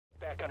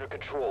Back under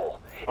control.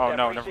 Oh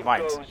no, never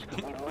mind.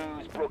 We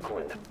lose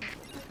Brooklyn.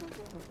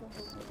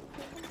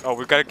 Oh,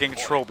 we gotta gain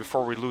control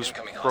before we lose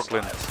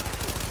Brooklyn.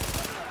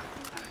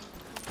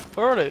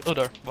 Where are they? Oh,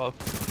 there. Wow.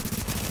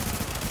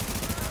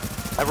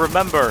 I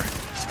remember,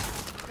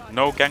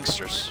 no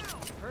gangsters.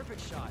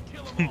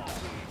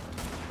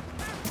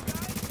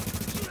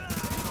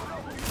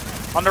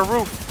 On the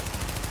roof.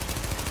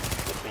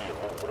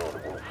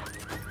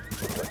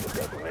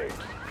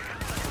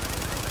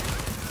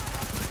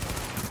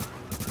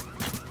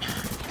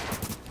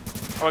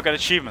 Oh, I got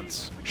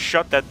achievements.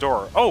 Shut that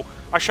door. Oh,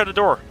 I shut the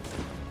door.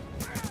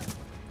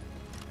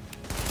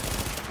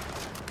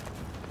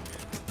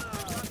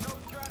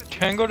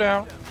 Can go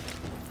down.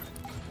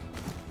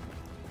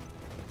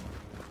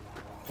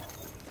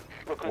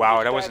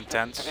 Wow, that was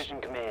intense. Division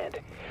command.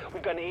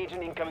 We've got an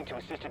agent incoming to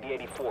assist at the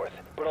 84th,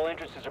 but all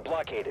entrances are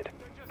blockaded.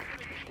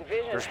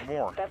 Division. There's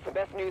more. That's the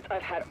best news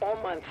I've had all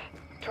month.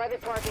 Try the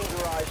parking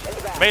garage in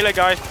the back. Melee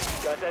guy.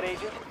 Got that,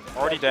 agent?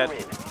 Already dead.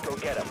 Go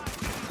get him.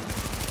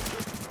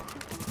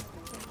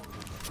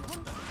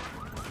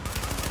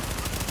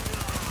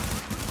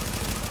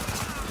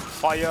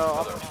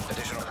 Fire.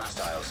 Additional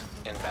hostiles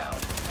inbound.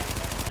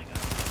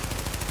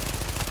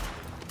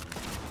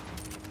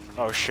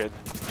 Oh shit.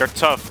 They're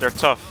tough. They're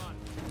tough.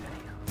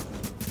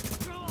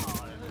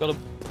 Got him.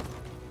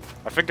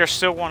 I think there's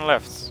still one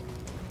left.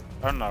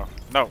 Oh no.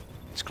 No.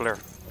 It's clear.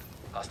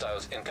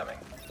 Hostiles incoming.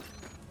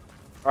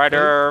 Alright,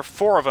 there are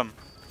 4 of them.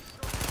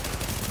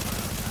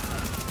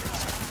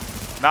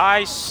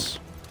 Nice.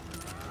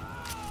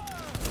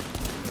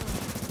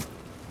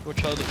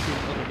 Watch out, the two.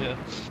 Oh, yeah.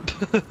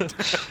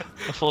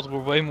 I thought there were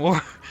way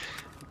more.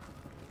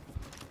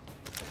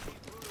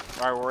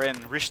 Alright, we're in.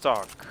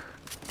 Restock.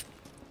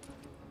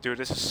 Dude,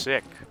 this is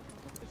sick.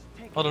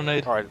 Auto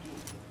nade. Alright.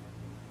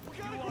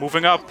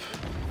 Moving up.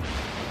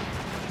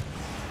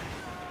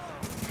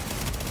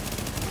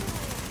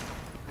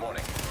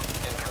 Warning.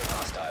 Incoming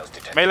hostiles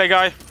detected. Melee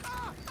guy.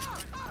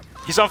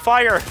 He's on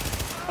fire.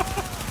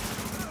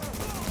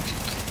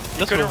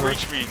 He couldn't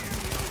reach me.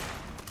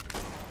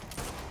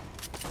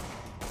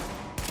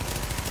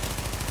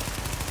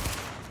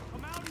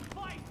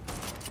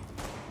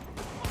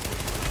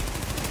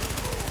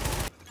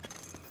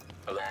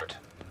 Alert.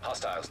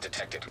 Hostiles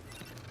detected.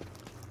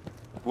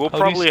 We'll How do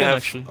you probably scan, have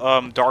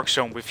actually? Dark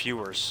Zone with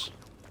viewers,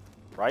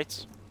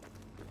 right?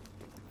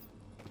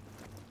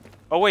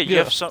 Oh wait, you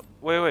Yeah. have some.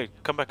 Wait,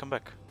 come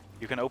back.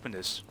 You can open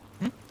this.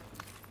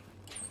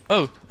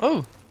 Oh,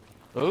 oh,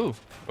 oh,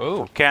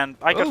 oh.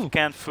 I got Oh.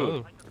 canned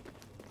food.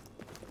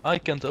 Oh. I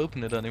can't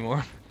open it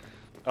anymore.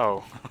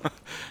 Oh,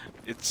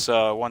 it's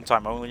one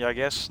time only, I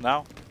guess.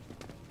 Now.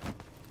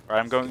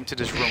 Alright, I'm going into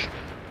this room.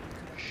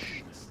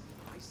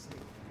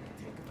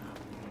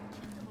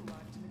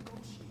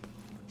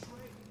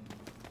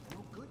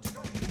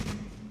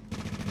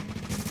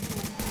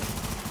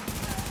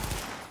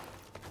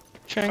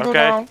 Can go Okay.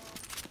 down.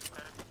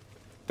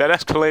 That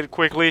escalated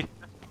quickly.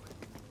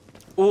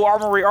 Ooh,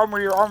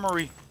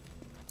 armory!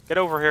 Get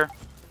over here.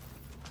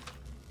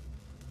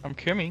 I'm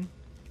coming.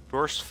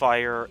 Burst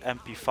fire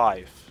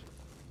MP5.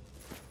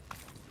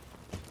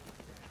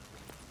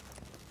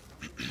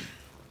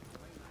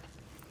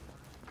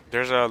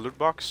 There's a loot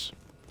box.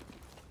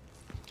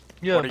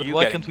 Yeah, What are but you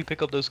why getting? can't we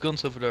pick up those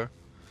guns over there?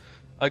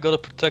 I got a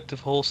protective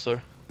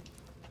holster.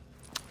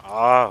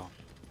 Oh.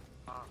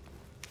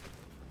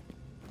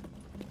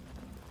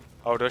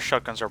 Oh, those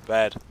shotguns are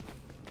bad.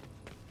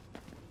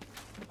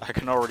 I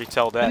can already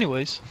tell that.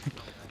 Anyways,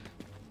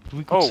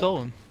 we could Oh. sell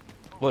them.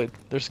 Wait,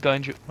 there's a guy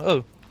in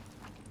Oh.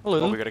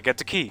 Hello. Well, we gotta get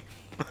the key.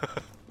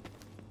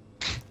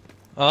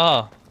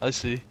 Ah, I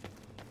see.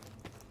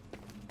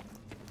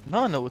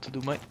 Now I know what to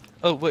do, mate.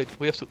 Oh, wait,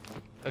 we have to...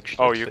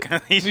 Actually, Oh, you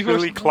can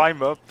easily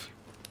climb up.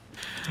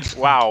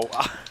 Wow.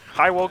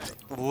 I walked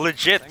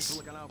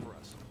legit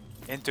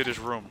into this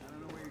room.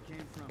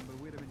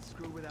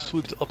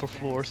 Sweep the upper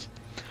floors.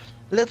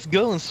 Let's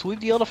go and sweep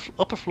the other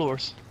upper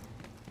floors.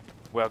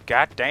 Well,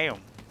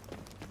 goddamn.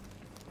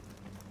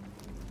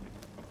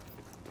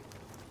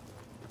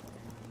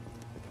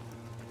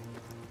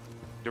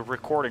 The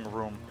recording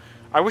room.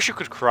 I wish you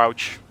could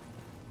crouch.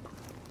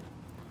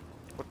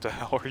 What the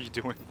hell are you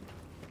doing?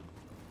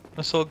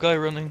 I saw a guy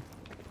running.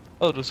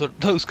 Oh, those are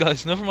those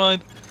guys. Never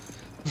mind.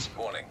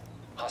 Warning.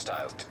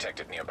 Hostiles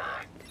detected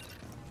nearby.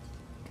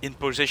 In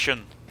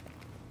position.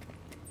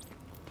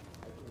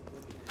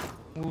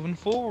 Moving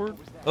forward.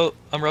 Oh,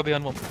 I'm right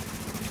behind one.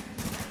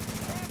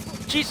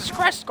 Jesus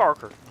Christ,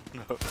 Scarker!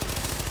 No.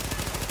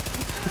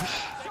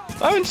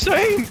 I'm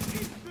insane!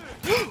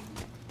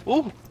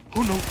 Oh,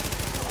 oh no.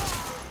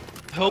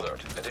 Help.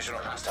 Alert. Additional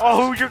hostiles.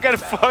 Oh, you're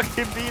getting inbound.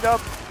 fucking beat up!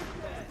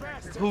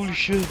 Holy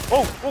shit.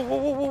 Oh, whoa, whoa,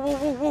 whoa, whoa,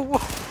 whoa, whoa,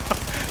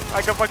 whoa!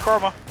 I got my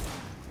karma.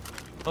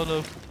 Oh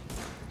no.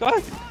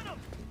 Guy!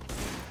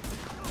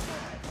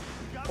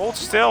 Hold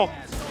still.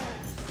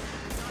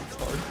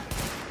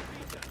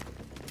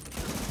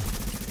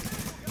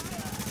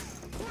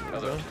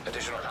 Alert.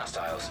 Additional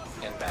hostiles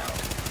inbound.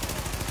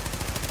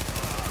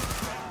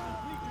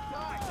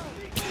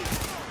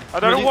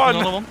 Another Really? one!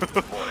 Another one?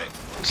 Warning.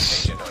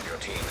 Agent on your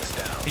team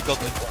He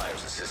got me.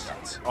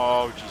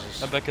 Oh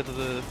Jesus. I'm back at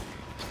the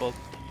spot.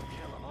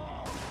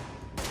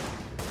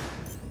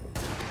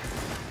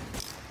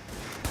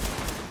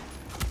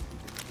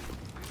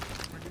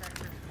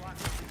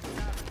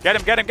 Get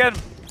him, get him, get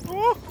him!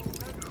 Ooh.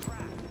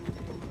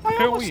 I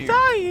Here almost we are.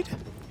 died!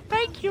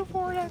 Thank you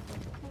for that!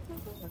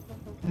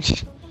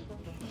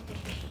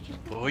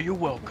 Oh, you're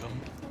welcome.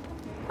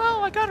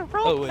 Well, I got a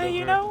Oh, wait, roleplay,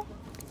 you over. know?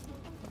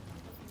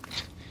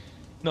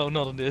 No,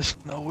 not on this.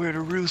 No, we're the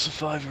real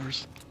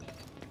survivors.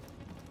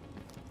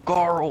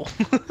 Carl.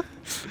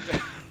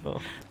 Oh.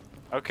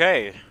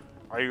 Okay,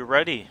 are you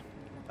ready?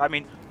 I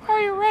mean, are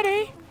you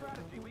ready?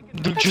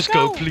 Don't Let's just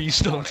go, go. please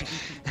don't.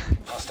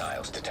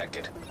 Hostiles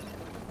detected.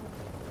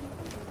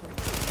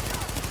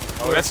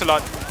 Oh, that's a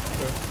lot.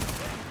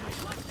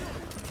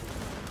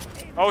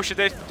 Oh shit,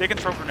 they can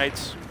throw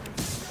grenades.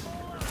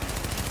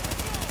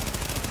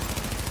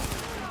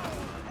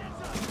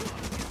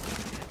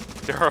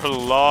 There are a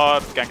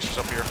lot of gangsters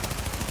up here.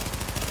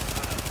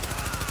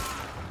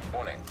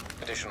 Warning.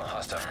 Additional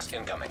hostiles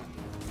incoming.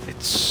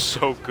 It's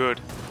so good.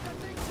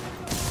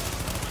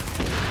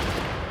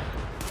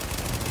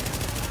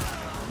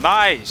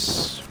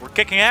 Nice! We're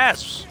kicking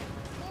ass!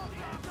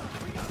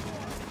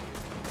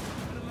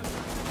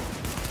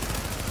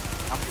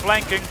 I'm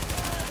flanking.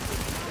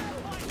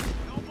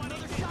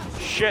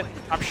 Shit,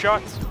 I'm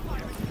shot.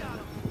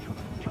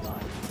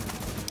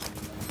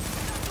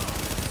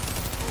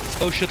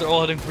 Oh shit, they're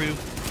all heading for you.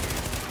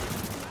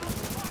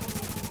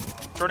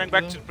 Turning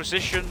back to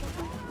position.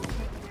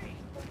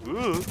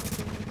 Ooh.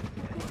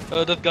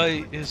 That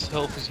guy, his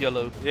health is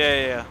yellow.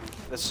 Yeah.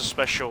 That's a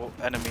special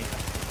enemy.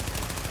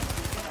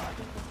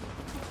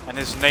 And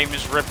his name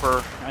is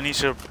Ripper, and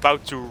he's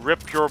about to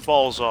rip your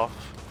balls off.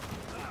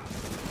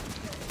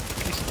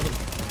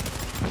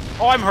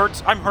 Oh, I'm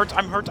hurt. I'm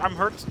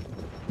hurt.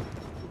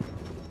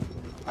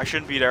 I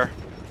shouldn't be there.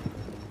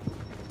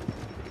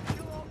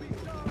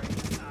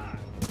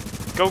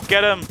 Go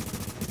get him.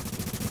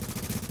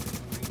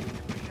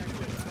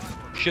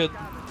 Shit,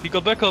 he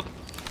got back up.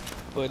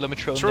 Wait, let me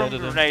throw Throw him him a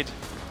at him. grenade.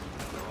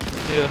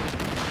 Yeah.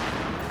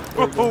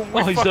 Boom,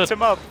 we Oh, he's fucked dead.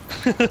 him up.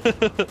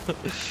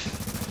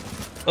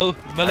 Oh,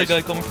 melee Nice.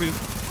 guy coming for you.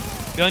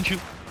 Behind you.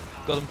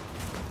 Got him.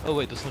 Oh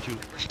wait, that's not you.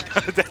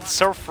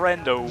 That's our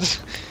friendo.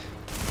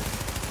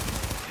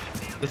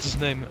 That's his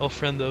name,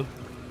 Alfredo.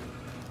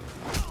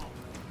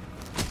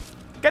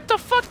 Get the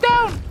fuck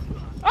down!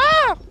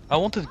 Ah! I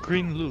wanted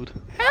green loot.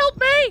 Help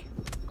me!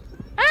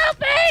 Help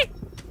me!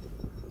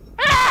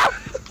 Help!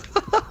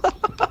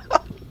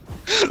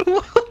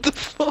 What the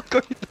fuck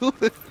are you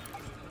doing?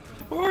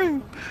 Where are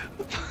you?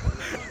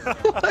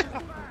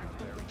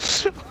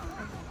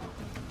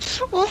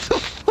 What the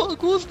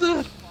fuck was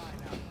that?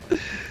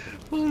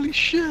 Holy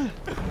shit.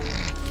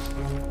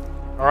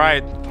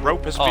 Alright,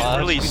 rope has been I have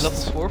to be released. level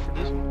 4 for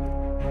this one.